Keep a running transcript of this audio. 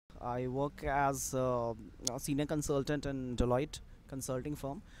I work as a senior consultant in Deloitte consulting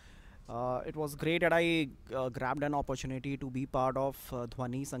firm. It was great that I grabbed an opportunity to be part of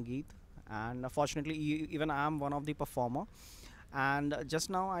Dhwani Sangeet, and fortunately, even I am one of the performer. And just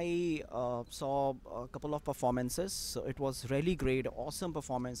now I saw a couple of performances. So it was really great, awesome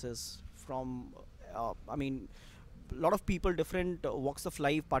performances from. I mean, a lot of people, different walks of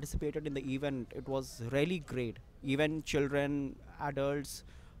life, participated in the event. It was really great. Even children, adults,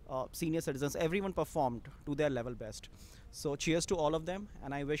 senior citizens, everyone performed to their level best. So cheers to all of them,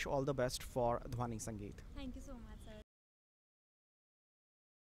 and I wish all the best for Dhwani Sangeet. Thank you so much.